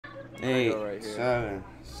8, go right here. 7,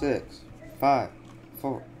 6, 5,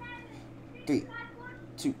 4, 3,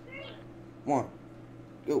 2, 1,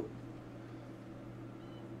 go.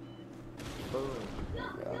 Boom.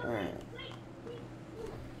 Alright.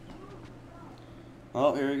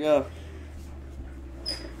 Oh, here we go.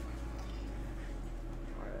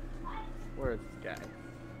 Alright. Where is this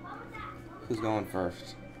guy? Who's going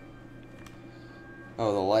first?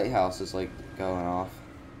 Oh, the lighthouse is like going off.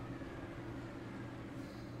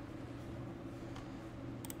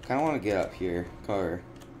 Kind of want to get up here, cover.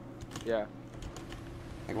 Yeah.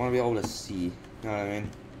 I want to be able to see. You know what I mean?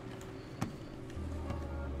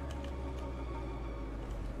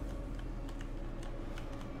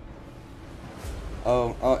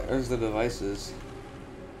 Oh, there's the devices.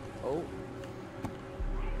 Oh.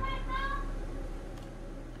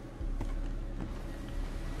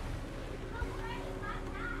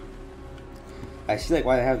 I see like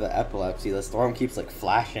why they have the epilepsy. The storm keeps like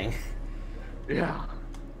flashing. Yeah.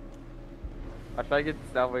 I feel like it's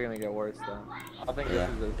definitely gonna get worse though. I don't think Yeah.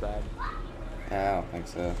 this is as bad. Yeah, I don't think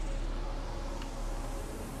so.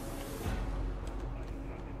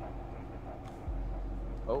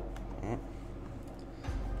 Oh.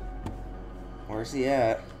 Where's he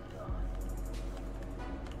at?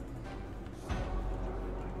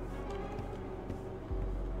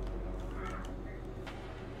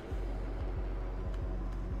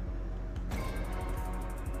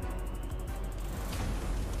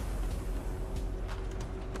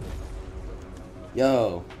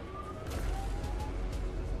 Yo.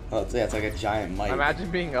 Oh, yeah, it's like a giant mic.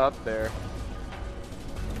 Imagine being up there.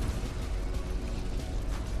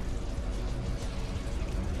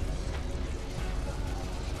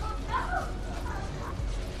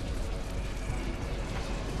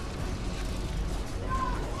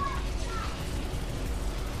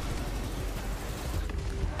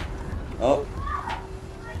 Oh.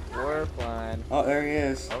 We're flying. Oh, there he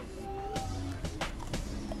is. Oh.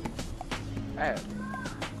 Hey.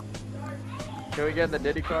 Can we get in the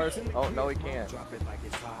Diddy cars? Oh, no, we can't. Drop it like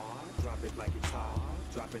it's hot. Drop it like it's hot.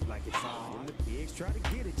 Drop it like it's hot. When the pigs try to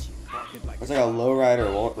get at you. Park it like There's like a lowrider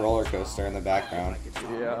roller coaster in the background.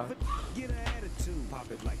 Yeah. Get an attitude. Pop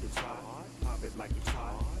it like it's hot. Pop it like it's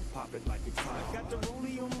hot. Pop it like it's hot. Got the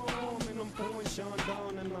rollie on my arm and I'm pouring Sean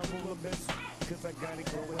Dawn and I'm all the best. Cause I got it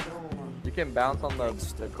going on. You can bounce on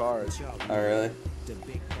the cars. Oh, really? The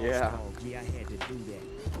big boss Yeah. dog. Yeah, I had to do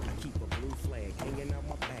that. I keep a blue flag hanging out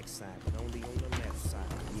my backside, but only on the left side.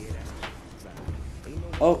 Yeah, that's the side. Ain't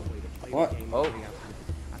no Oh, way to play the what? game Oh. the way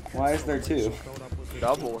I play. Why is there two?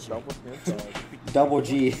 Double Snoop Dogg. Double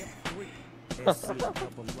G. SC,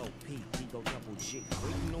 double low, P, we go double G.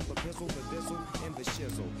 Waiting on the pistol, the diesel, and the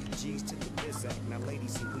shizzle. G's to the bizac. Now,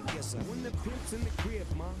 ladies, see we kiss her. When the pimp's in the crib,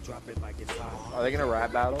 mom, drop it like it's hot. Are they gonna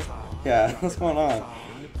rap battle? Yeah, what's going on?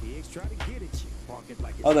 When the pigs try to get at you, park it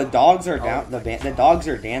like it's Oh, the dogs are down. The dogs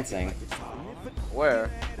are dancing.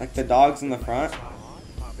 Where? Like the dogs in the front.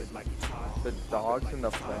 pop it like it's hot. The dogs in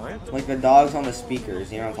the front? Like the dogs on the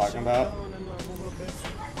speakers. You know what I'm talking about?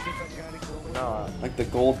 No. Like the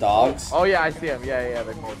gold dogs. Oh yeah, I see them. Yeah,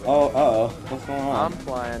 they're cool. Oh, uh-oh. What's going I'm on?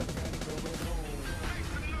 flying.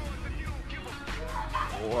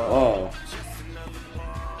 Whoa. Whoa.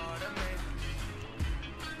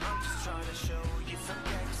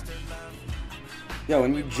 Yo,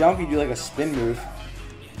 when you jump, you do like a spin move.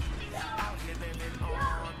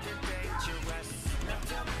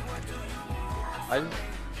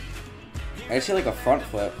 I just feel like a front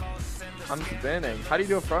flip. I'm spinning. How do you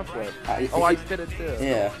do a front flip? If Oh, I you- did it too.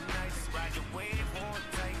 Yeah.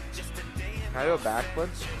 Can I do a backflip?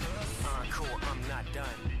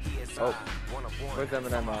 Oh. Where's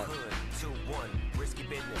Eminem at?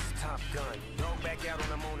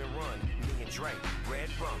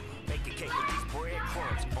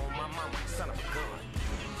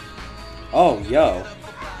 Oh, yo.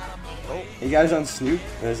 Oh, You guys on Snoop?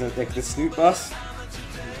 Is it like the Snoop bus?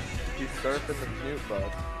 he's surfing the Snoop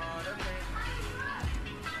bus.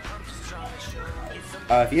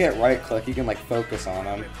 If you hit right click, you can like focus on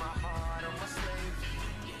him.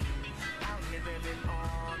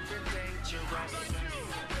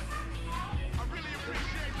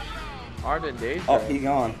 Arden Danger. Oh, he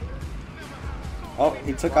gone. Oh,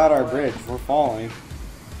 he took out our bridge. We're falling.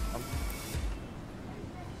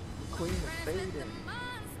 Queen is fading.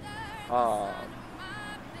 Oh,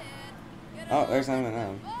 Oh, there's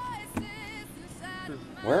Eminem.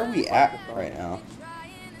 Where are we at right now?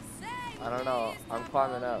 I don't know. I'm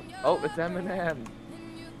climbing up. Oh, it's Eminem.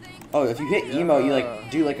 Oh, if you hit emo, you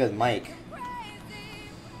like do like a mic.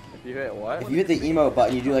 If you hit what? If you hit the emo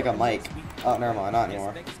button, you do like a mic. Oh, never mind, not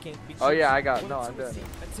anymore. Oh yeah, I got. No, I'm doing it.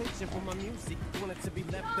 Attention for my music, wanted to be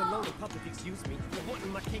left alone in public, excuse me.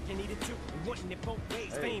 Wanting my cake and eat it too, wanting it both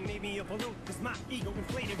ways. Fame made me a balloon, cause my ego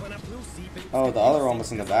inflated when I blew sleep. Oh, the other one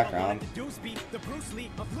was in the background. The Bruce Lee,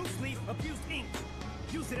 a blue sleeve, abused ink.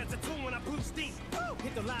 Use it as a tool when I blew steam.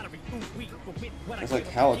 Hit the lottery, ooh, wee, but with what There's like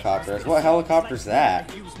helicopters. What helicopter's that?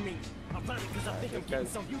 Cause I think I'm getting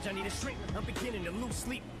so huge, I need a shrink. I'm beginning to lose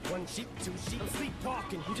sleep. One sheep, two sheep, I'm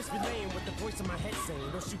sleepwalking. I'm just relaying what the voice in my head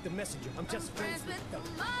saying. Don't shoot the messenger, I'm just friends with the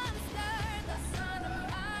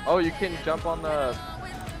Oh, you can jump on the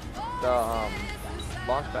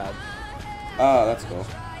launch pad. Oh, that's cool.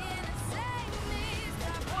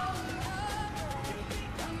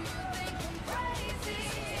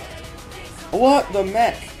 What? The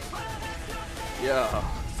mech? Yeah.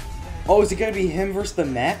 Oh, is it gonna be him versus the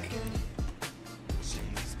mech?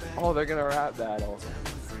 Oh, they're gonna rap battle.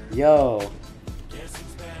 Yo.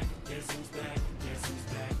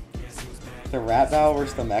 The rap battle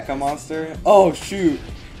versus the mecha monster? Oh, shoot.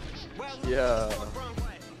 Yeah.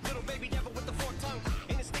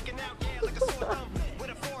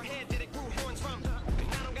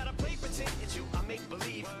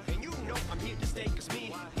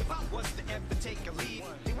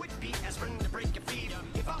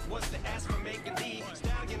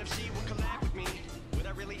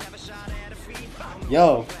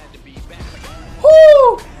 Yo.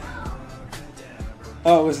 Woo!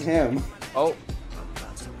 Oh, it was him. Oh.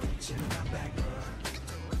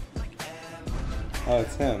 Oh,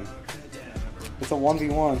 it's him. It's a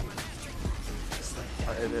 1v1.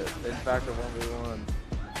 It is. In fact, a 1v1.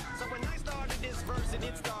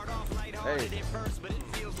 Hey.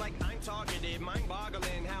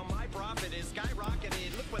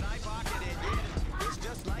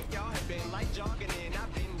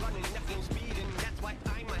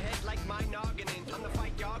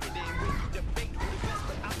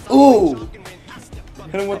 Ooh!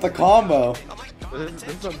 Hit him with the combo. This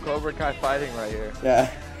is some Cobra Kai fighting right here.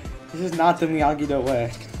 Yeah. This is not the Miyagi-Do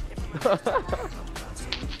way.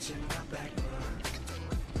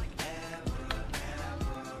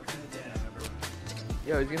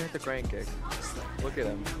 Yo, he's gonna hit the crane kick. Look at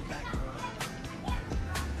him.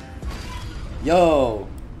 Yo!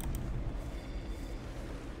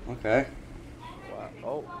 Okay.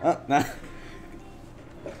 Wow. Nah.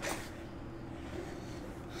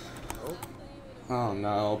 Oh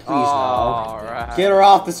no, please no. Right. Get her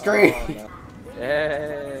off the screen! Oh, no.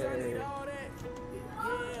 Hey.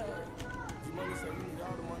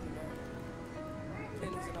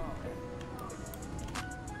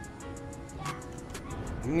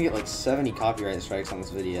 I'm gonna get like 70 copyright strikes on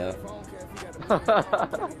this video.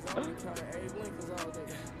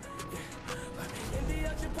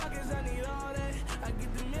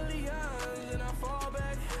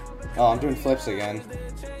 Oh, I'm doing flips again.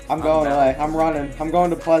 I'm going away. I'm running. I'm going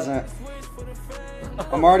to Pleasant.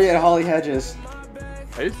 I'm already at Holly Hedges.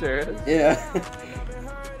 Are you serious? Yeah.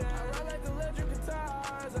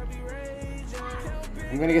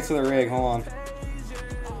 I'm gonna get to the rig. Hold on.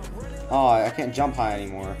 Oh, I can't jump high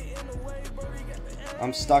anymore.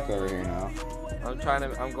 I'm stuck over here now. I'm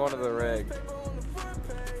going to the rig.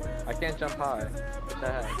 I can't jump high. What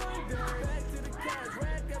the heck?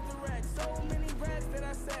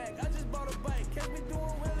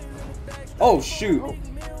 Oh shoot!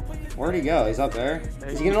 Where'd he go? He's up there.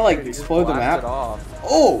 Is he gonna like explode the map? Off.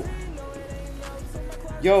 Oh!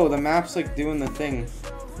 Yo, the map's like doing the thing.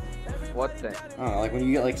 What thing? I don't know, like when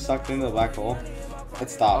you get like sucked into the black hole. It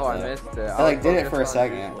stopped. Oh, I missed it. I like did it for a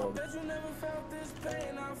second.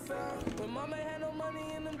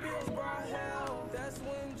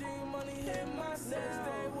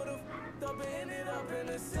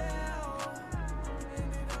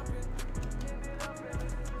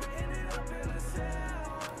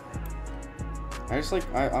 I just like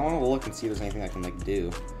I want to look and see if there's anything I can like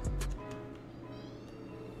do.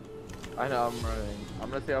 I know, I'm running. I'm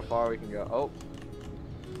gonna see how far we can go. Oh.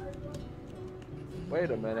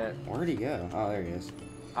 Wait a minute. Where'd he go? Oh, there he is.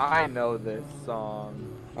 I know this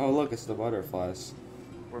song. Oh, look, it's the butterflies.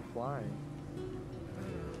 We're flying.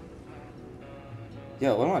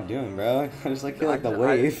 Yo, what am I doing, bro? I just like feel like the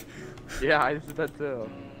wave. Yeah, I just did that too.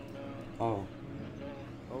 Oh.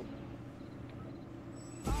 Oh.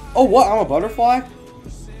 Oh, what? I'm a butterfly?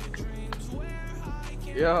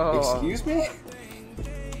 Yo. Excuse me?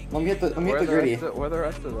 Let me hit the gritty. Where are the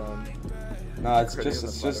rest of them? No, it's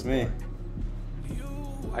just me.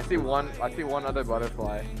 I see one other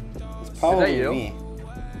butterfly. It's probably you? me.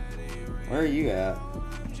 Where are you at?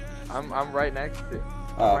 I'm right next to.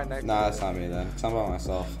 Oh, right next that's not me then. 'Cause I'm by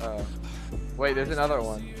myself. Wait, there's another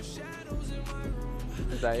one.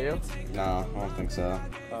 Is that you? No, I don't think so.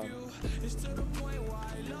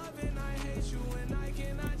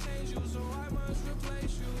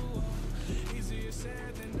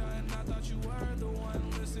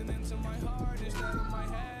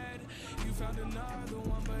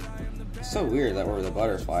 It's so weird that we're the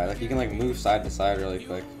butterfly. Like you can like move side to side really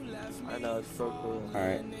quick. I know, it's so cool.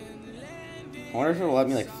 Alright. I wonder if it'll let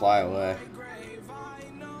me like fly away.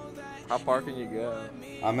 How far can you go?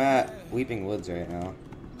 I'm at Weeping Woods right now.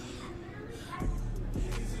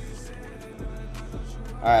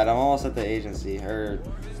 Alright, I'm almost at the agency. Or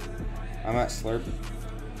I'm at Slurp.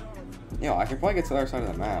 Yo, I can probably get to the other side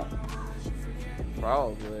of the map.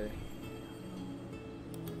 Probably.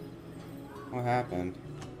 What happened?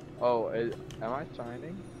 Oh, am I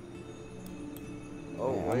shining?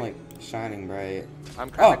 Oh, Yeah, wait. I'm like shining bright. I'm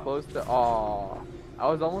kind of close to. Oh, I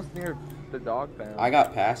was almost near the dog pound. I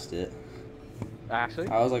got past it. Actually?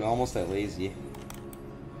 I was like almost at lazy.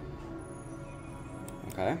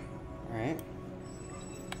 Okay. Alright.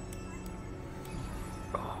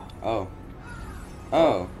 Oh.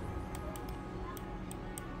 Oh.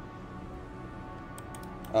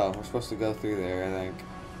 Oh, we're supposed to go through there, I think.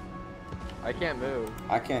 I can't move.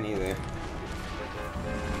 I can't either.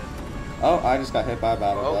 Oh, I just got hit by a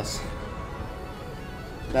battle bus.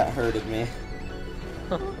 That hurted me.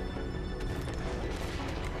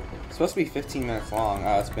 It's supposed to be 15 minutes long.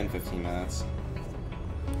 Oh, it's been 15 minutes.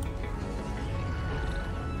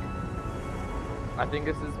 I think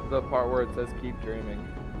this is the part where it says keep dreaming.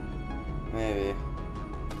 Maybe.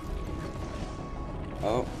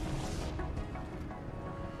 Oh.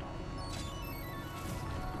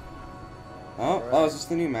 Oh, oh, is this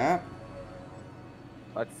the new map?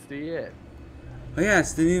 Let's see it. Oh yeah,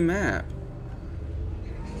 it's the new map.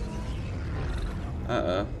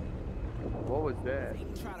 Uh-oh. What was that?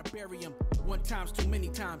 Try to bury him 1 time's too many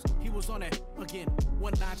times. He was on it again.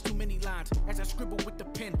 1 line's too many lines. As I scribble with the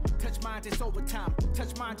pen, touch mine, it's overtime.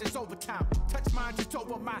 Touch mine, it's overtime. Touch mine, it's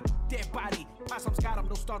over my dead body. Possums got him,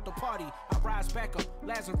 don't start the party. I rise back up,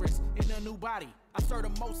 Lazarus in a new body. I serve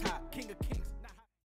the Most High, King of Kings.